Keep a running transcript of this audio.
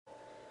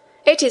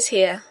"It is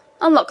here.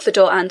 Unlock the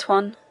door,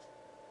 Antoine."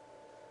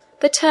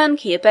 The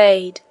turnkey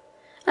obeyed,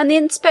 and the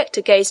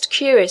inspector gazed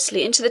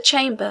curiously into the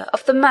chamber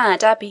of the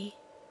mad abbé.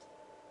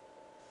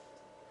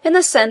 In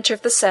the centre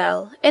of the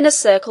cell, in a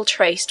circle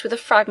traced with a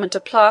fragment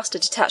of plaster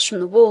detached from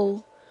the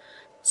wall,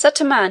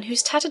 sat a man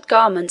whose tattered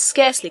garments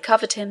scarcely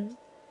covered him.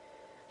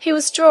 He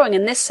was drawing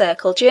in this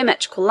circle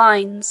geometrical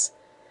lines,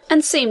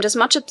 and seemed as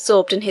much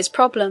absorbed in his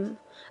problem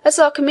as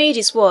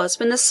Archimedes was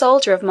when the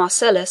soldier of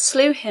Marcellus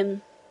slew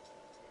him.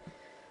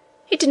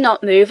 He did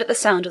not move at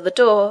the sound of the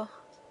door,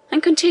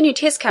 and continued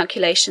his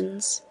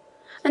calculations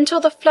until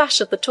the flash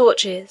of the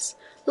torches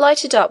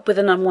lighted up with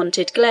an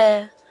unwonted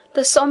glare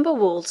the sombre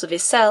walls of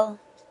his cell.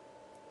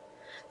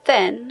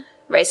 Then,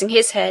 raising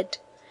his head,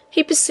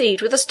 he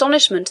perceived with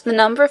astonishment the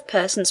number of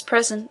persons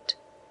present.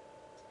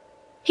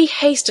 He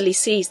hastily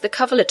seized the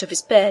coverlet of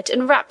his bed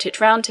and wrapped it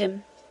round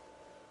him.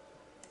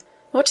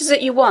 "What is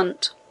it you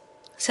want?"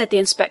 said the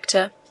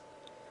inspector.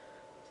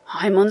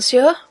 "I,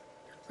 monsieur?"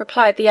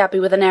 replied the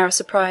abbé with an air of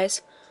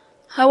surprise.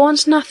 "I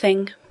want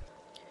nothing."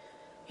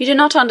 "You do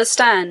not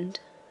understand,"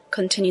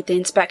 continued the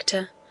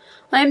inspector.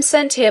 "I am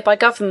sent here by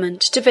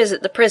government to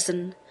visit the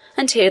prison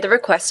and hear the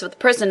requests of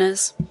the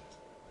prisoners."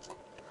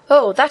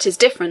 "Oh, that is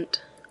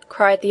different,"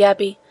 cried the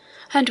abbé,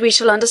 "and we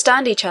shall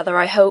understand each other,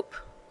 I hope."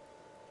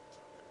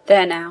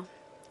 "There now,"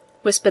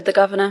 whispered the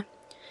governor,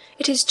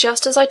 "it is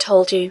just as I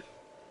told you."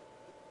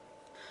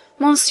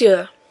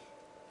 "Monsieur,"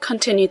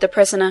 continued the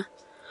prisoner,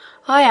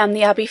 "I am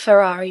the Abbé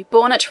Ferrari,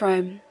 born at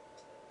Rome.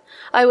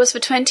 I was for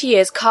 20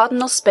 years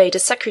Cardinal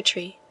Spada's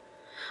secretary.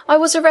 I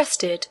was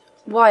arrested,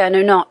 why I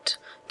know not,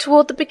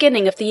 toward the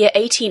beginning of the year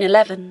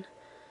 1811.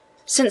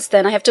 Since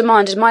then I have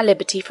demanded my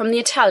liberty from the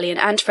Italian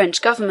and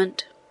French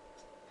government."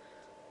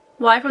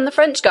 "Why from the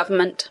French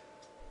government?"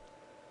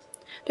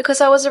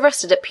 "Because I was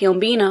arrested at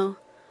Piombino,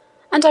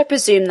 and I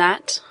presume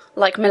that,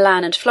 like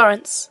Milan and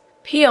Florence,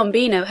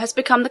 Piombino has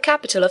become the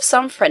capital of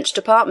some French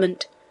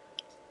department."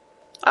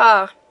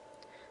 "Ah,"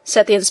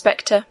 said the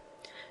inspector,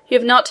 "you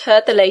have not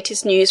heard the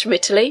latest news from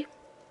Italy?"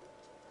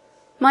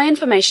 "My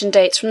information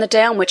dates from the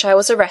day on which I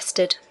was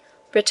arrested,"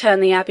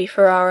 returned the Abbé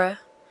Ferrara,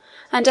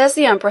 "and as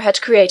the Emperor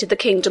had created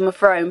the kingdom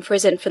of Rome for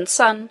his infant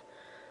son,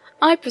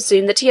 I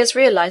presume that he has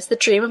realized the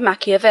dream of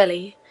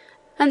Machiavelli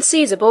and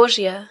Caesar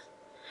Borgia,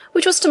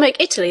 which was to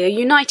make Italy a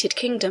united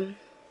kingdom."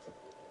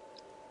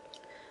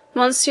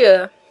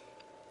 "Monsieur,"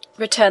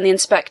 returned the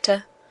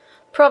inspector,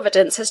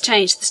 "Providence has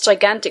changed this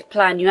gigantic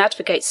plan you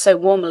advocate so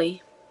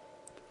warmly.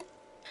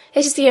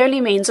 It is the only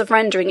means of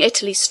rendering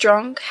Italy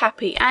strong,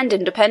 happy, and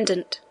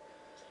independent."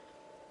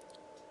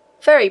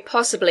 "Very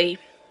possibly,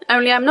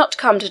 only I am not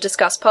come to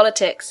discuss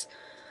politics,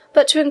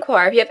 but to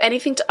inquire if you have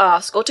anything to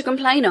ask or to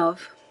complain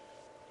of."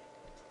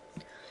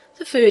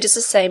 "The food is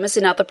the same as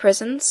in other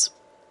prisons.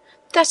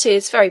 That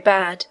is, very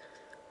bad.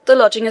 The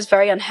lodging is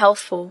very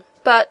unhealthful,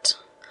 but,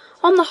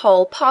 on the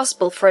whole,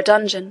 passable for a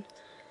dungeon.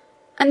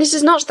 And it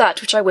is not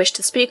that which I wish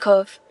to speak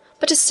of,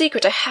 but a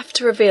secret I have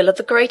to reveal of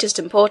the greatest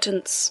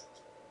importance."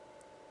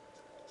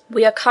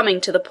 "We are coming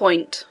to the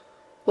point,"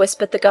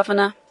 whispered the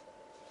governor.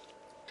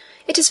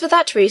 "It is for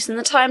that reason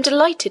that I am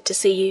delighted to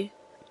see you,"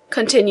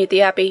 continued the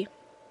abbé,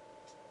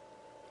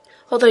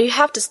 "although you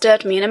have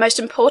disturbed me in a most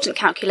important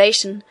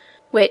calculation,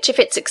 which, if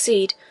it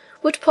succeed,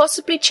 would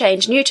possibly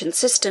change Newton's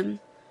system.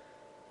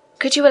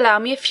 Could you allow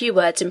me a few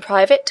words in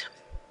private?"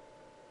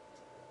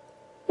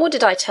 "What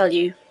did I tell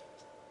you?"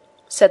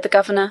 said the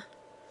governor.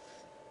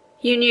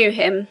 "You knew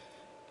him,"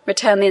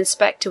 returned the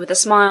inspector with a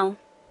smile.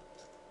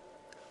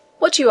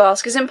 "What you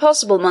ask is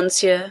impossible,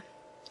 monsieur,"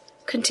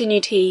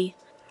 continued he,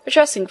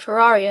 addressing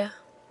Ferraria.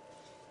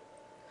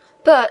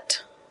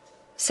 "But,"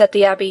 said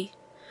the abbé,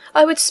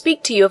 "I would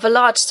speak to you of a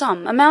large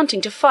sum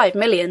amounting to 5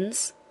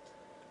 millions."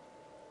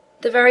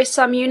 "The very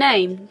sum you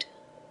named,"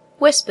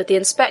 whispered the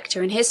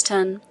inspector in his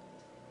turn.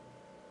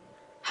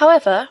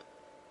 "However,"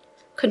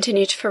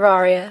 continued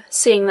Ferraria,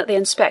 seeing that the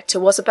inspector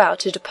was about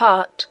to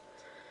depart,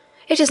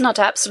 "it is not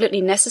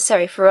absolutely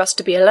necessary for us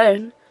to be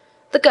alone.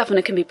 The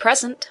governor can be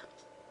present."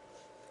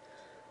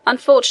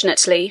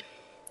 "Unfortunately,"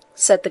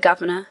 said the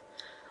governor,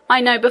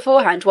 "I know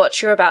beforehand what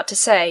you are about to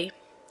say.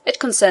 It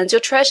concerns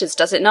your treasures,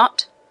 does it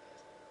not?"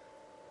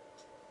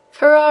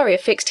 Ferraria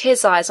fixed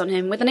his eyes on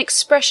him with an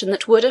expression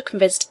that would have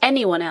convinced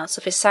anyone else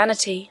of his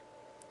sanity.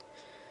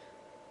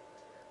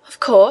 "Of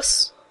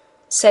course,"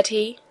 said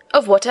he.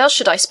 "Of what else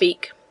should I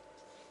speak?"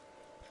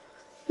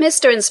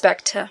 "Mr.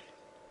 Inspector,"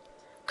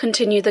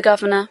 continued the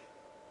governor,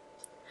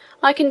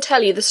 "I can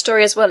tell you the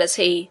story as well as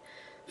he,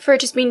 for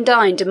it has been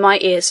dined in my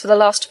ears for the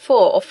last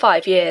 4 or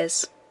 5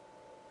 years."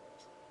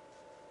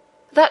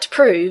 "That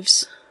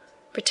proves,"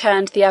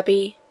 returned the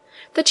abbé,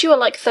 "that you are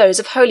like those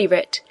of Holy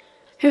Writ,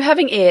 who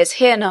having ears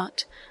hear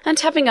not, and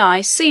having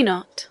eyes see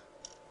not."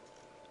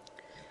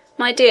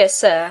 "My dear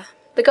sir,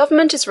 the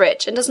government is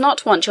rich and does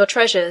not want your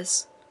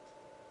treasures,"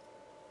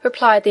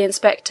 replied the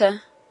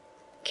inspector.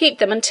 "Keep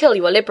them until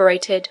you are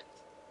liberated."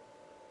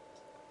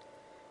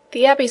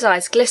 The abbé's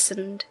eyes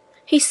glistened.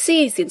 He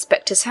seized the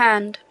inspector's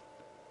hand.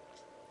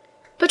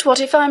 "But what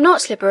if I am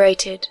not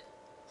liberated?"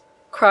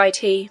 cried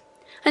he,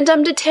 "and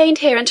am detained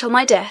here until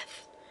my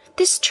death?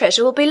 this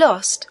treasure will be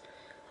lost.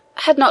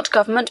 Had not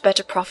government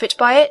better profit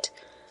by it?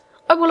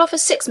 I will offer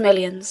 6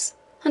 millions,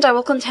 and I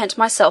will content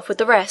myself with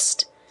the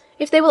rest,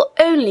 if they will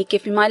only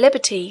give me my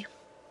liberty."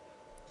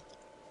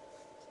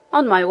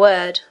 "On my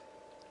word,"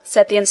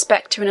 said the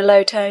inspector in a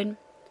low tone,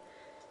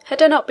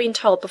 "had I not been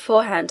told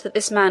beforehand that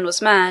this man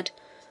was mad,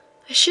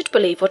 I should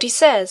believe what he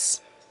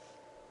says."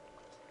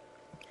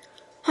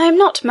 "I am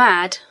not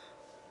mad,"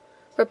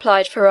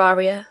 replied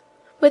Ferraria,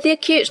 with the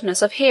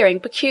acuteness of hearing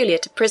peculiar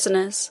to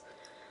prisoners.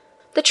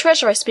 "The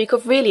treasure I speak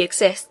of really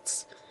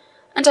exists,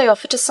 and I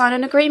offer to sign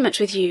an agreement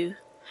with you,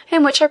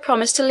 in which I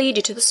promise to lead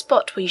you to the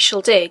spot where you shall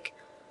dig,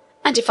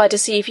 and if I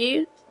deceive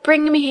you,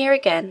 bring me here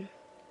again.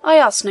 I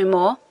ask no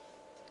more."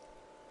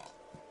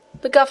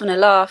 The governor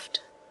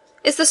laughed.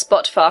 "Is the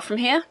spot far from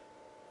here?"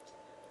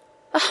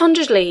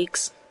 100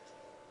 leagues.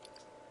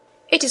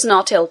 "It is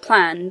not ill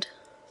planned,"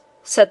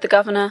 said the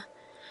governor.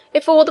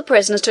 "If all the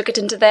prisoners took it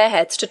into their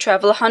heads to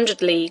travel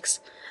 100 leagues,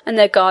 and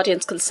their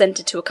guardians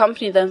consented to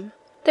accompany them,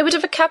 they would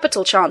have a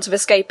capital chance of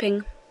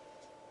escaping."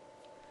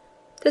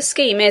 "The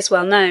scheme is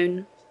well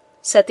known,"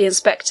 said the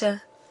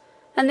inspector,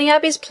 "and the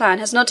Abbé's plan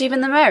has not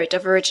even the merit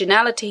of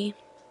originality."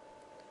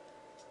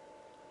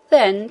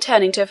 Then,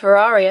 turning to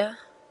Ferraria,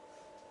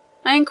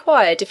 "I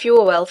inquired if you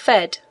were well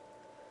fed,"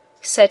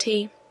 said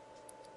he.